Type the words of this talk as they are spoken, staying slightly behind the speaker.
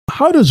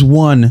how does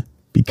one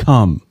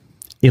become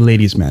a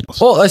ladies' man?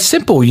 Well, it's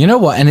simple. You know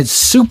what? And it's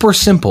super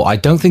simple. I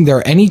don't think there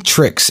are any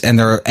tricks and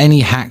there are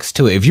any hacks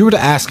to it. If you were to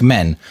ask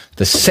men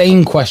the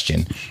same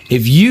question,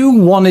 if you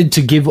wanted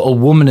to give a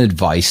woman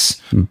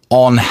advice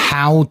on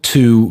how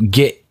to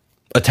get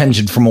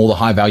attention from all the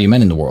high value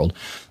men in the world,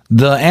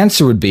 the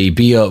answer would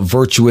be a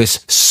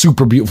virtuous,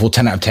 super beautiful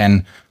 10 out of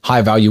 10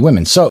 high value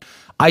women. So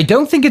I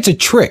don't think it's a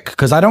trick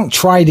because I don't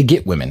try to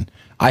get women.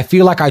 I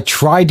feel like I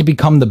try to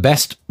become the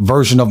best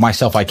version of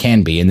myself I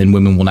can be, and then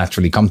women will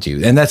naturally come to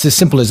you. And that's as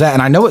simple as that.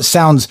 And I know it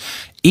sounds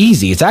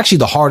easy. It's actually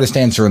the hardest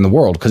answer in the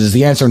world because it's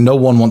the answer no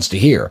one wants to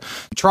hear.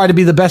 Try to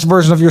be the best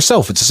version of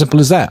yourself. It's as simple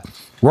as that.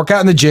 Work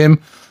out in the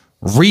gym,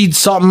 read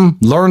something,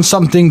 learn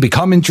something,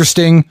 become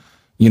interesting,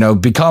 you know,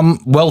 become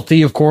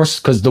wealthy, of course,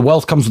 because the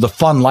wealth comes with a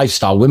fun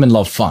lifestyle. Women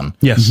love fun.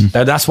 Yes.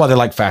 That's why they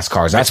like fast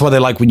cars. That's why they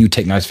like when you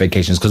take nice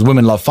vacations, because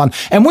women love fun.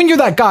 And when you're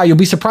that guy, you'll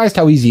be surprised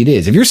how easy it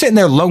is. If you're sitting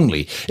there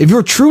lonely, if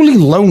you're truly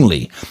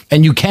lonely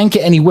and you can't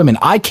get any women,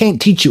 I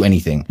can't teach you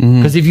anything.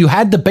 Because if you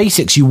had the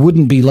basics, you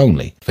wouldn't be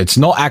lonely. If it's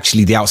not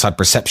actually the outside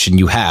perception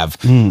you have,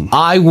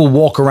 I will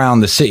walk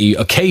around the city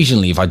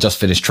occasionally if I just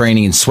finished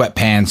training in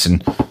sweatpants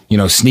and, you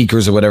know,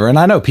 sneakers or whatever. And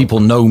I know people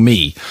know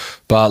me.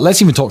 But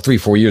let's even talk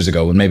 3-4 years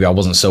ago when maybe I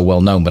wasn't so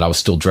well known, but I was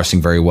still dressing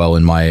very well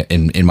in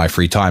my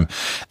free time.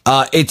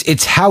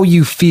 It's how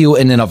you feel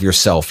in and of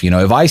yourself. You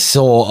know, if I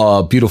saw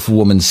a beautiful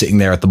woman sitting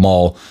there at the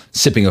mall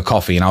sipping a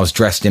coffee and I was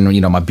dressed in, you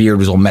know, my beard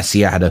was all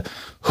messy, I had a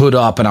hood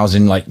up and I was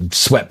in like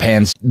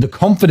sweatpants, the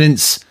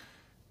confidence,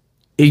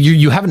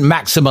 you haven't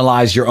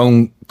maximized your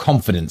own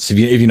confidence, if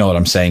you know what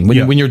I'm saying.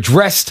 When you're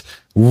dressed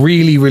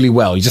really, really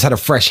well, you just had a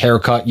fresh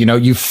haircut, you know,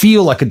 you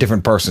feel like a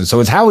different person.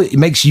 So it's how it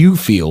makes you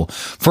feel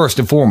first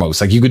and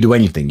foremost. Like you could do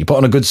anything. You put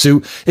on a good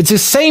suit. It's the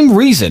same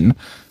reason.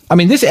 I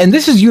mean, this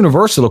is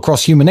universal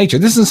across human nature.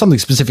 This isn't something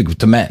specific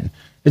to men.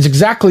 It's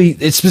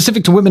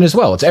specific to women as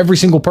well. It's every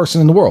single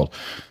person in the world.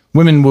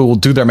 Women will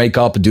do their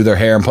makeup and do their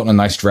hair and put on a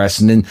nice dress.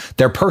 And then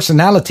their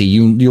personality,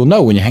 you'll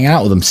know when you're hanging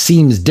out with them,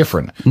 seems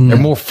different. They're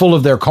more full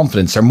of their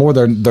confidence. They're more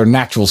their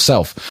natural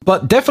self.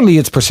 But definitely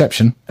it's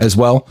perception as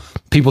well.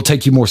 People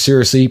take you more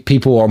seriously.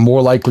 People are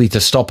more likely to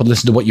stop and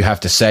listen to what you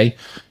have to say.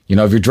 You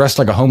know, if you're dressed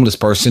like a homeless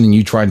person and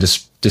you try and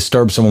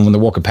disturb someone when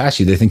they're walking past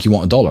you, they think you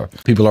want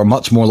 $1. People are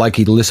much more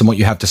likely to listen to what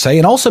you have to say,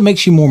 and also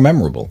makes you more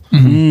memorable.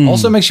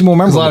 Also makes you more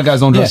memorable. A lot of guys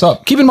don't dress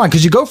up. Keep in mind,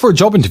 because you go for a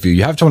job interview,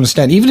 you have to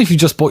understand, even if you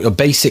just bought your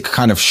basic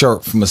kind of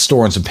shirt from a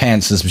store and some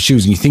pants and some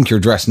shoes and you think you're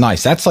dressed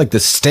nice, that's like the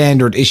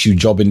standard issue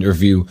job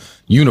interview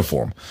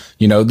uniform.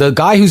 You know, the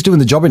guy who's doing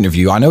the job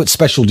interview, I know it's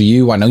special to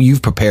you. I know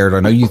you've prepared. I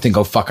know you think,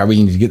 oh, fuck, I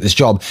really need to get this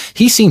job.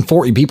 He's seen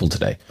 40 people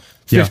today,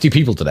 50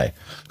 people today.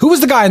 Who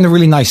was the guy in the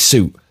really nice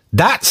suit?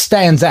 That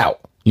stands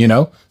out, you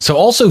know? So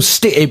also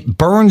it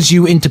burns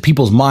you into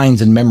people's minds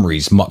and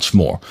memories much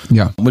more.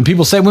 Yeah. When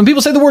people say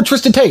the word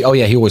Tristan Tate, oh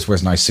yeah, he always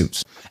wears nice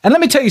suits. And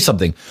let me tell you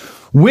something.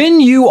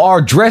 When you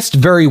are dressed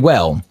very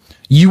well,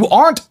 you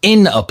aren't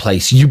in a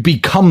place, you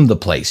become the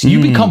place.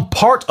 You become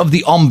part of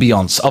the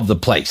ambiance of the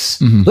place.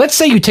 Let's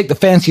say you take the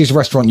fanciest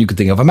restaurant you could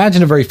think of.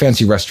 Imagine a very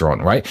fancy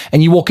restaurant, right?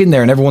 And you walk in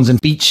there and everyone's in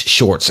beach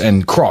shorts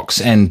and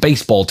Crocs and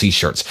baseball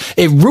t-shirts.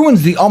 It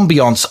ruins the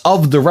ambiance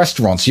of the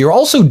restaurant. So you're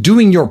also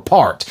doing your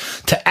part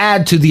to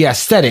add to the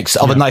aesthetics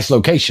of a nice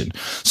location.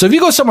 So if you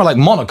go somewhere like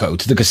Monaco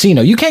to the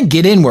casino, you can't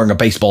get in wearing a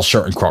baseball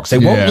shirt and Crocs. They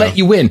won't let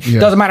you in.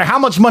 Doesn't matter how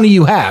much money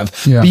you have.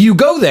 But you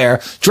go there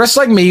dressed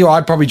like me, or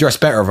I'd probably dress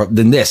better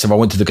than this if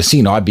I went to the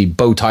casino. I'd be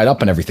bow tied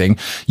up and everything.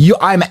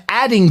 I'm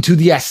adding to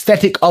the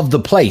aesthetic of the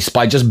place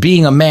by just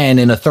being a man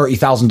in a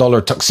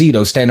 $30,000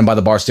 tuxedo standing by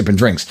the bar sipping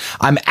drinks.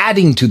 I'm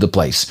adding to the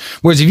place.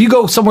 Whereas if you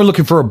go somewhere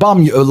looking for a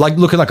bum, like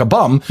looking like a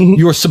bum,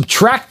 you're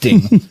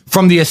subtracting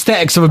from the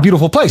aesthetics of a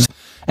beautiful place.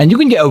 And you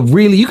can get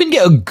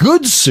a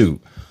good suit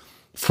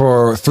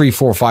for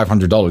 $300,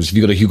 $400, $500 if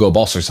you go to Hugo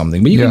Boss or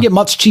something. But you can get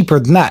much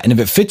cheaper than that. And if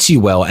it fits you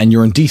well and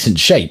you're in decent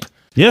shape.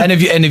 Yeah. And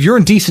if you're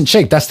in decent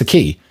shape, that's the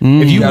key.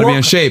 If you gotta be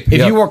in shape.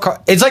 If you work,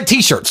 it's like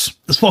t-shirts.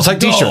 It's like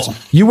t-shirts.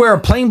 You wear a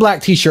plain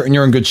black t-shirt and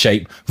you're in good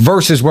shape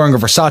versus wearing a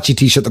Versace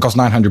t-shirt that costs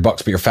 $900,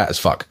 but you're fat as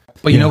fuck.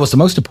 But you know what's the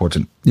most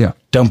important? Yeah.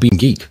 Don't be a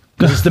geek.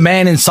 Because it's the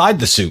man inside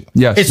the suit.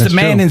 Yes, it's the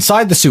man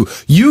inside the suit.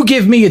 You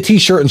give me a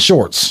t-shirt and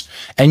shorts,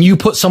 and you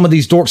put some of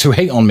these dorks who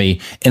hate on me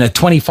in a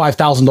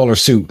 $25,000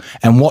 suit,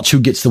 and watch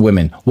who gets the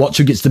women, watch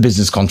who gets the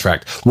business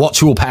contract, watch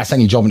who will pass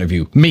any job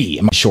interview. Me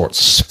and my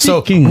shorts.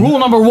 So rule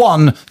number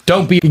 1,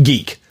 don't be a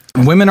geek.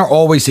 Women are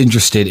always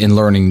interested in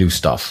learning new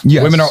stuff.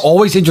 Yes. Women are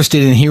always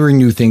interested in hearing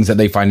new things that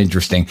they find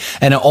interesting.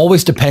 And it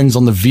always depends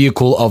on the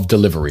vehicle of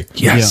delivery.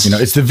 Yes. You know,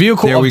 it's the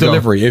vehicle of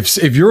delivery.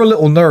 If you're a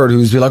little nerd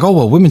who's like, oh,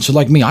 well, women should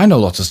like me. I know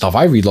lots of stuff.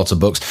 I read lots of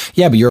books.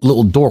 Yeah, but you're a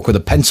little dork with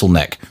a pencil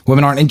neck.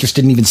 Women aren't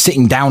interested in even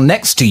sitting down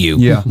next to you,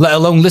 let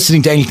alone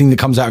listening to anything that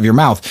comes out of your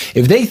mouth.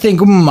 If they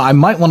think, I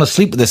might want to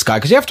sleep with this guy,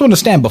 because you have to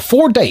understand,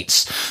 before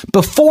dates,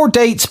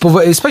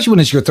 especially when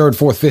it's your 3rd,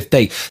 4th, 5th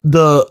date,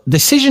 the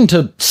decision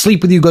to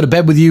sleep with you, go to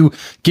bed with you, you,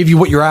 give you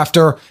what you're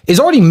after, is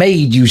already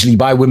made usually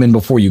by women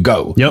before you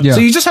go. Yep. So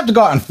you just have to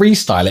go out and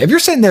freestyle it. If you're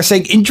sitting there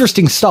saying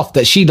interesting stuff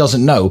that she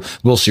doesn't know,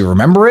 will she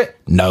remember it?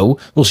 No.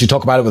 Will she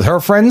talk about it with her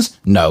friends?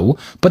 No.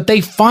 But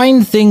they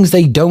find things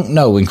they don't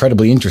know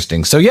incredibly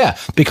interesting. So yeah,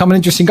 become an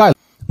interesting guy.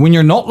 When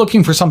you're not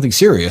looking for something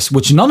serious,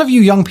 which none of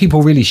you young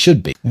people really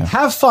should be,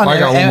 have fun. I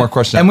got one more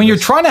question. And when you're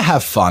trying to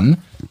have fun,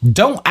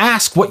 don't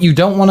ask what you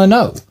don't want to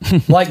know.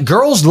 Like,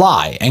 girls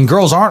lie and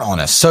girls aren't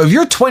honest. So if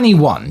you're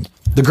 21,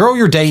 the girl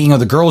you're dating or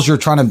the girls you're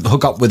trying to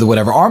hook up with or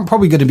whatever aren't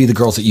probably going to be the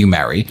girls that you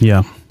marry.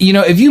 Yeah. You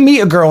know, if you meet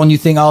a girl and you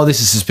think, oh,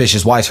 this is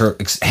suspicious, why is her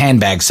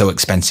handbag so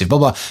expensive, blah,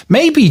 blah,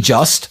 maybe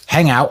just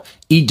hang out,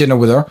 eat dinner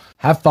with her,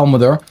 have fun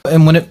with her,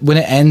 and when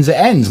it ends, it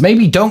ends.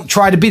 Maybe don't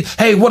try to be,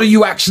 hey, what are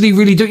you actually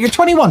really doing? You're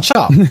 21, shut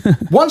up.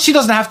 One, she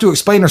doesn't have to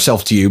explain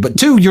herself to you, but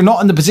two, you're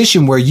not in the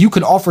position where you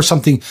can offer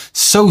something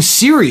so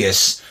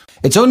serious.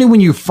 It's only when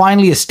you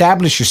finally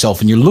establish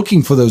yourself and you're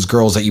looking for those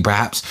girls that you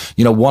perhaps,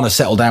 you know, want to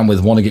settle down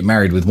with, want to get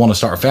married with, want to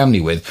start a family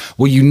with,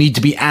 where you need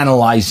to be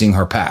analyzing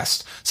her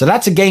past. So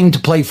that's a game to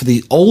play for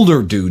the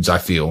older dudes, I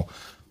feel,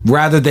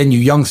 rather than you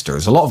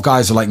youngsters. A lot of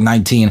guys are like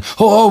 19.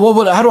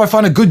 How do I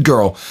find a good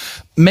girl?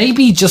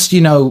 Maybe just,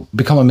 you know,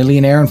 become a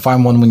millionaire and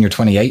find one when you're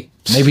 28.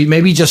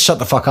 Maybe just shut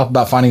the fuck up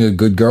about finding a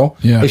good girl.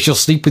 Yeah. If she'll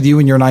sleep with you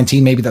when you're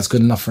 19, maybe that's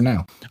good enough for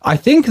now. I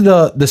think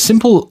the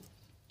simple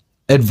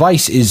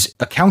advice is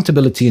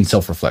accountability and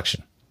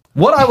self-reflection.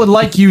 What I would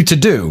like you to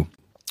do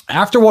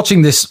after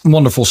watching this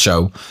wonderful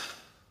show,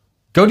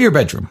 go to your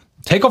bedroom,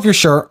 take off your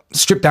shirt,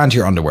 strip down to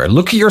your underwear,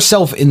 look at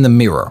yourself in the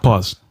mirror.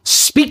 Pause.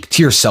 Speak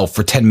to yourself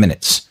for 10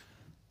 minutes.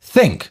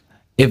 Think,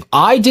 if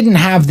I didn't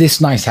have this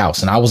nice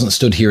house and I wasn't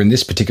stood here in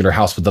this particular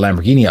house with the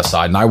Lamborghini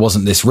outside and I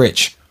wasn't this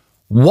rich,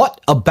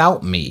 what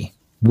about me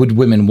would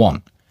women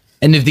want?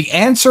 And if the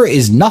answer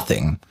is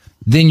nothing,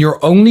 then you're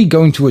only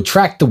going to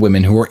attract the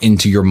women who are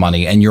into your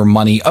money and your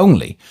money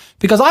only.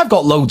 Because I've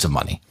got loads of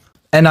money.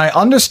 And I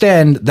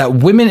understand that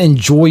women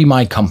enjoy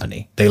my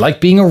company. They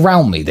like being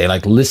around me. They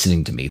like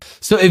listening to me.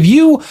 So if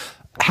you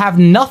have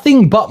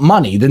nothing but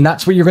money, then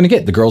that's what you're going to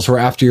get, the girls who are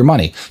after your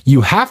money.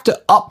 You have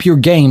to up your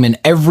game in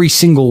every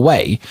single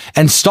way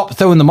and stop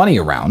throwing the money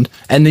around,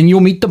 and then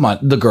you'll meet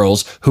the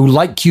girls who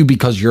like you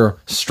because you're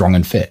strong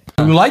and fit,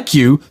 who like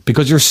you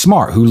because you're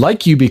smart, who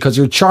like you because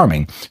you're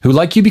charming, who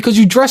like you because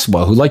you dress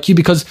well, who like you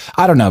because,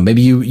 I don't know,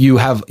 maybe you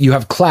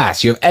have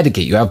class, you have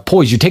etiquette, you have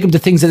poise, you take them to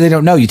things that they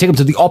don't know, you take them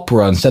to the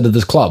opera instead of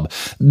this club.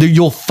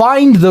 You'll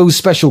find those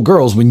special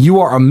girls when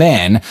you are a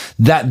man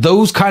that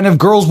those kind of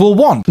girls will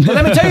want. But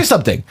let me tell you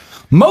something.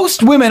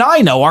 Most women I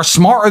know are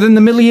smarter than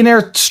the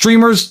millionaire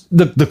streamers,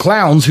 the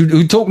clowns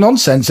who talk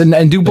nonsense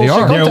and do bullshit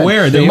content. They're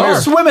aware.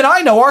 Most women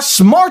I know are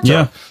smarter.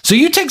 Yeah. So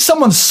you take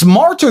someone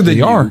smarter than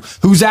you,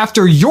 who's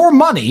after your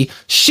money,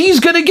 she's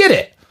going to get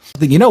it.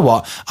 You know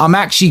what? I'm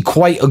actually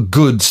quite a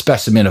good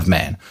specimen of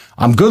man.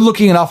 I'm good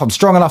looking enough. I'm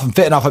strong enough. I'm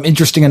fit enough. I'm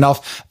interesting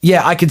enough.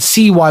 Yeah, I could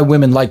see why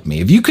women like me.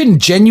 If you can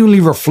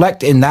genuinely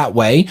reflect in that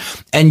way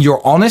and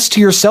you're honest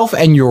to yourself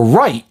and you're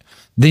right,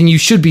 then you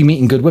should be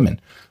meeting good women.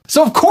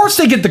 So of course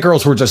they get the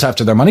girls who are just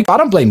after their money. I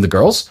don't blame the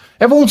girls.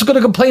 Everyone's going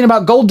to complain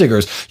about gold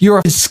diggers.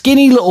 You're a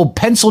skinny little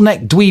pencil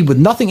neck dweeb with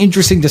nothing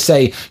interesting to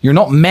say. You're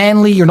not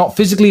manly. You're not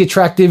physically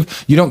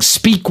attractive. You don't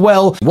speak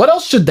well. What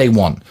else should they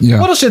want?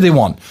 Yeah. What else should they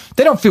want?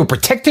 They don't feel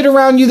protected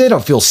around you. They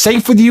don't feel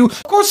safe with you.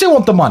 Of course they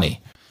want the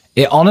money.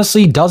 It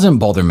honestly doesn't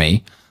bother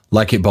me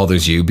like it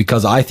bothers you,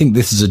 because I think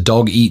this is a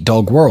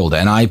dog-eat-dog world.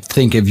 And I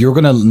think if you're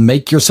going to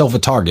make yourself a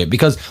target,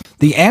 because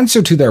the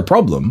answer to their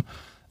problem,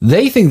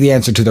 they think the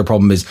answer to their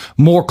problem is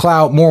more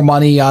clout, more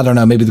money. I don't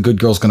know. Maybe the good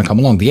girl's going to come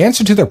along. The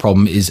answer to their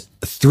problem is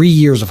 3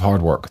 years of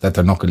hard work that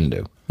they're not going to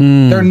do.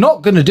 They're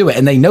not going to do it.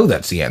 And they know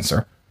that's the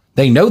answer.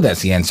 They know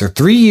that's the answer.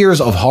 3 years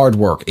of hard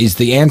work is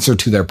the answer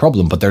to their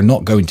problem, but they're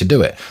not going to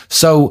do it.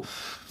 So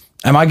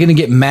am I going to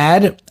get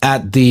mad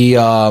at the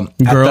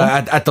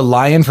at the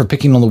lion for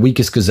picking on the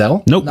weakest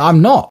gazelle? Nope. No,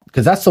 I'm not,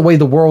 because that's the way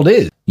the world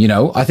is. You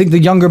know, I think the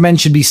younger men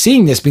should be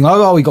seeing this, being like,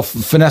 oh, we got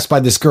finessed by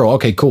this girl.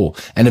 Okay, cool.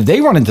 And if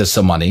they run into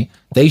some money,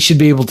 they should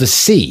be able to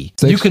see.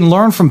 You can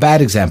learn from bad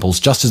examples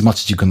just as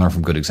much as you can learn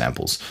from good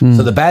examples.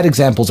 So the bad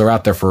examples are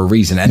out there for a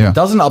reason. And it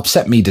doesn't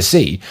upset me to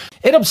see.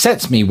 It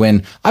upsets me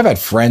when I've had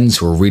friends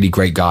who are really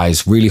great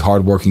guys, really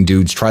hardworking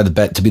dudes, try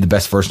to be the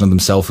best version of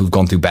themselves, who've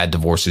gone through bad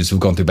divorces, who've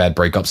gone through bad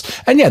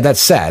breakups. And yeah,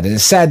 that's sad. And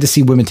it's sad to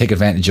see women take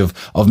advantage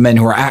of men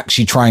who are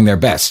actually trying their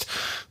best.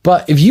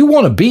 But if you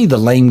want to be the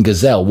lame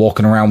gazelle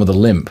walking around with a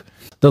limp,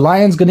 the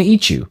lion's going to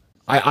eat you.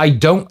 I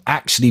don't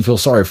actually feel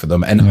sorry for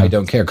them, and I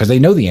don't care, because they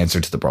know the answer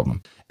to the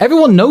problem.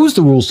 Everyone knows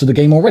the rules to the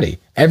game already.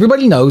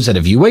 Everybody knows that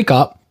if you wake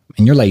up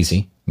and you're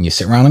lazy and you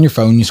sit around on your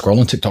phone, you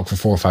scroll on TikTok for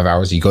 4 or 5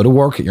 hours, you go to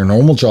work at your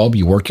normal job,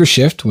 you work your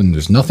shift when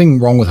there's nothing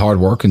wrong with hard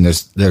work and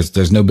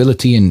there's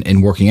nobility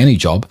in working any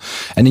job,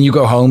 and then you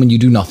go home and you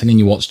do nothing and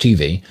you watch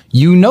TV,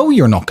 you know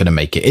you're not going to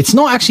make it. It's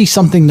not actually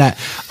something that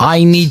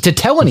I need to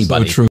tell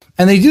anybody. So true.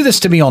 And they do this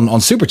to me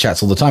on Super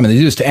Chats all the time. And they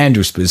do this to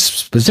Andrew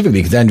specifically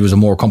because Andrew is a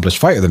more accomplished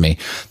fighter than me.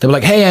 They're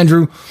like, hey,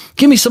 Andrew,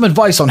 give me some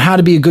advice on how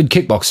to be a good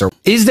kickboxer.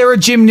 Is there a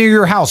gym near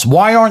your house?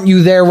 Why aren't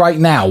you there right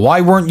now?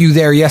 Why weren't you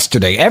there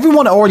yesterday?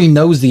 Everyone already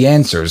knows the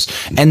answers.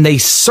 And they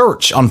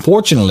search,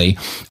 unfortunately,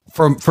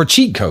 for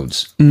cheat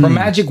codes, for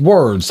magic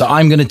words that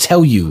I'm going to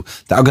tell you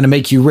that are going to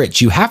make you rich.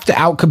 You have to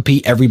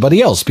outcompete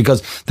everybody else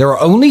because there are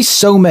only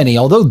so many,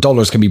 although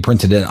dollars can be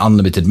printed in an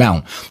unlimited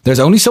amount, there's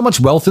only so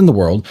much wealth in the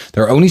world.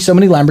 There are only so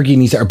many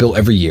Lamborghinis that are built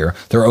every year.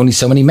 There are only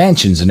so many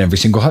mansions in every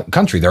single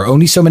country. There are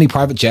only so many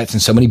private jets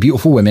and so many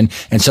beautiful women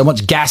and so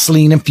much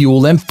gasoline and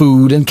fuel and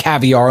food and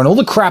caviar and all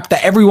the crap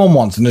that everyone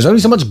wants. And there's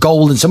only so much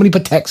gold and so many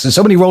Pateks and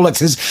so many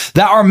Rolexes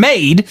that are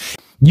made.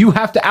 You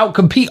have to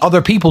outcompete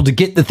other people to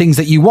get the things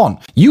that you want.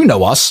 You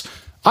know us.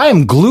 I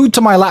am glued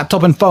to my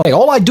laptop and phone.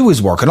 All I do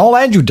is work, and all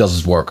Andrew does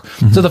is work.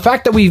 So the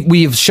fact that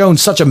we have shown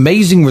such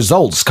amazing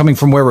results coming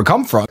from where we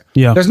come from,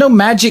 there's no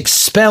magic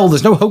spell,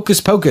 there's no hocus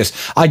pocus.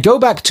 I'd go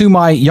back to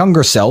my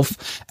younger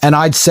self, and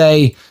I'd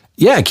say,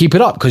 yeah, keep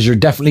it up, because you're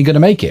definitely going to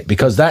make it,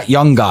 because that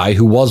young guy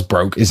who was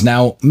broke is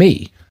now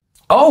me.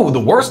 Oh, the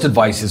worst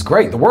advice is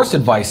great. The worst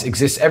advice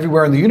exists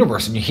everywhere in the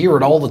universe, and you hear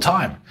it all the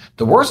time.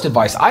 The worst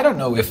advice, I don't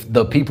know if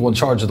the people in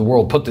charge of the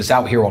world put this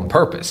out here on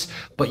purpose,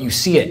 but you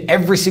see it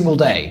every single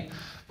day.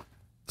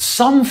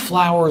 Some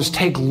flowers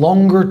take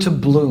longer to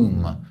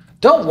bloom.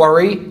 Don't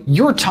worry,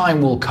 your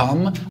time will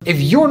come. If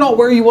you're not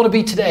where you want to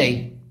be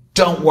today,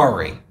 don't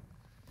worry.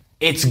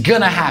 It's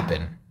gonna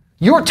happen.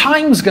 Your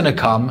time's gonna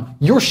come,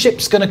 your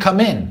ship's gonna come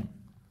in.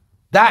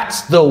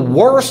 That's the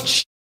worst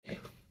shit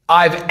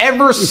I've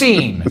ever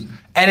seen.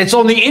 And it's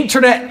on the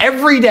internet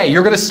every day.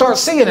 You're going to start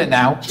seeing it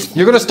now.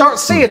 You're going to start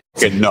seeing it.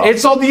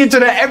 It's on the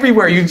internet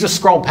everywhere. You just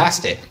scroll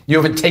past it. You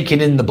haven't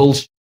taken in the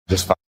bullshit.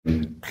 Just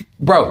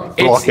bro,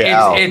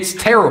 it's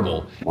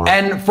terrible. Wow.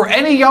 And for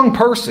any young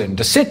person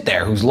to sit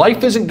there whose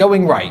life isn't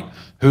going right,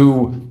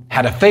 who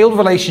had a failed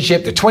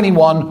relationship, they're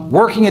 21,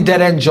 working a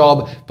dead-end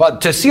job,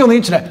 but to see on the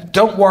internet,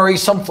 don't worry,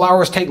 some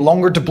flowers take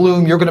longer to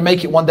bloom. You're going to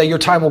make it one day. Your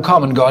time will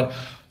come. And God,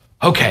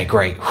 okay,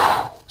 great.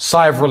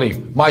 Sigh of relief.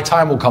 My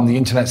time will come. The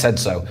internet said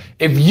so.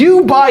 If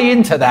you buy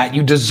into that,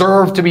 you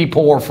deserve to be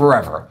poor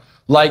forever.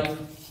 Like,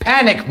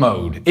 panic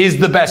mode is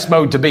the best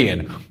mode to be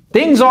in.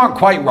 Things aren't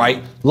quite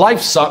right.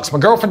 Life sucks. My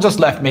girlfriend just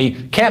left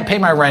me. Can't pay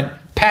my rent.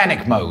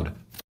 Panic mode.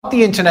 Fuck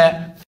the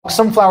internet. Fuck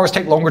some flowers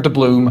take longer to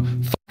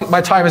bloom. Fuck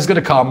my time is going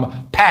to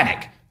come.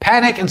 Panic.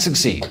 Panic and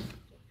succeed.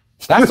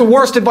 That's the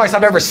worst advice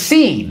I've ever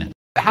seen.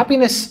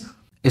 Happiness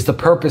is the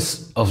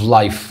purpose of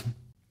life,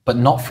 but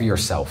not for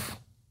yourself.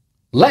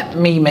 Let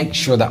me make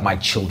sure that my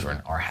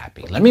children are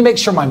happy. Let me make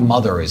sure my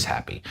mother is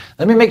happy.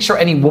 Let me make sure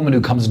any woman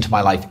who comes into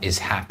my life is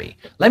happy.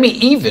 Let me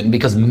even,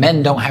 because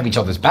men don't have each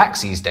other's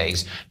backs these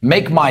days,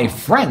 make my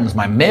friends,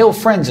 my male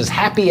friends, as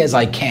happy as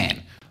I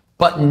can.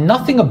 But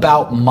nothing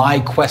about my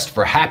quest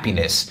for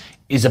happiness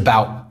is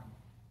about,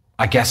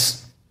 I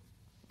guess,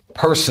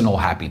 personal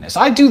happiness.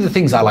 I do the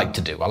things I like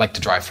to do. I like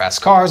to drive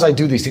fast cars. I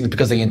do these things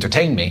because they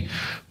entertain me.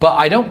 But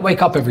I don't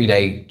wake up every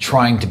day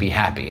trying to be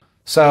happy.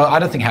 So I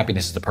don't think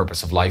happiness is the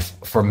purpose of life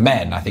for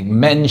men. I think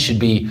men should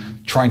be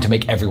trying to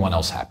make everyone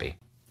else happy.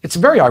 It's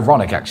very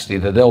ironic, actually,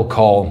 that they'll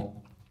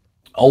call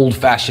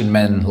old-fashioned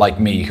men like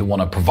me who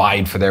want to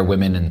provide for their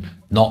women and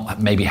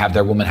not maybe have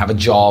their woman have a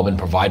job and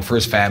provide for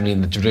his family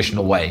in the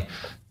traditional way.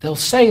 They'll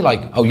say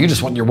like, oh, you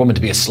just want your woman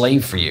to be a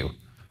slave for you.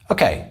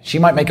 Okay, she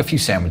might make a few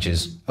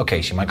sandwiches.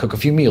 Okay, she might cook a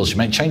few meals. She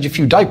might change a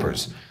few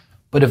diapers.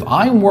 But if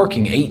I'm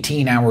working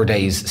 18-hour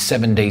days,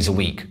 7 days a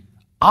week,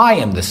 I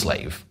am the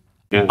slave.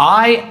 Yeah.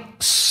 I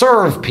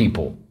serve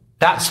people.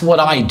 That's what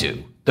I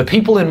do. The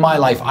people in my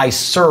life, I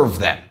serve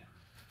them.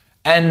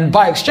 And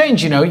by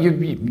exchange,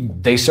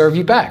 they serve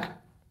you back.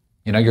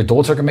 Your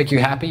daughter can make you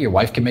happy. Your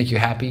wife can make you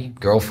happy.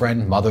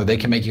 Girlfriend, mother, they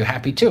can make you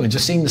happy too. And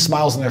just seeing the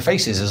smiles on their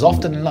faces is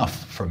often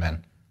enough for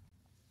men.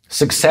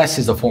 Success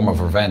is a form of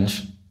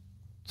revenge.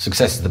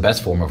 Success is the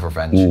best form of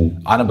revenge.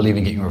 I don't believe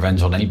in getting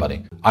revenge on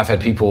anybody. I've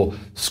had people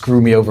screw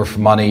me over for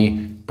money,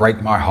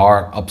 break my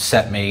heart,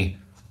 upset me.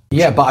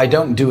 Yeah, but I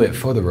don't do it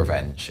for the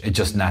revenge. It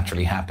just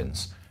naturally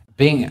happens.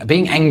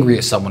 Being angry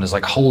at someone is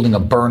like holding a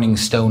burning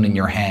stone in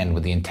your hand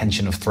with the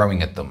intention of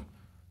throwing at them.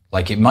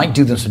 Like it might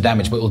do them some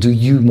damage, but it'll do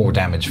you more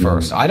damage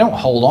first. I don't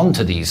hold on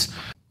to these.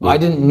 I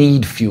didn't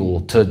need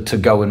fuel to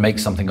go and make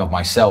something of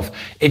myself.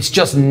 It's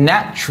just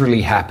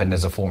naturally happened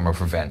as a form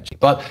of revenge.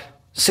 But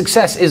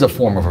success is a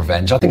form of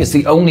revenge. I think it's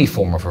the only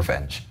form of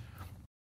revenge.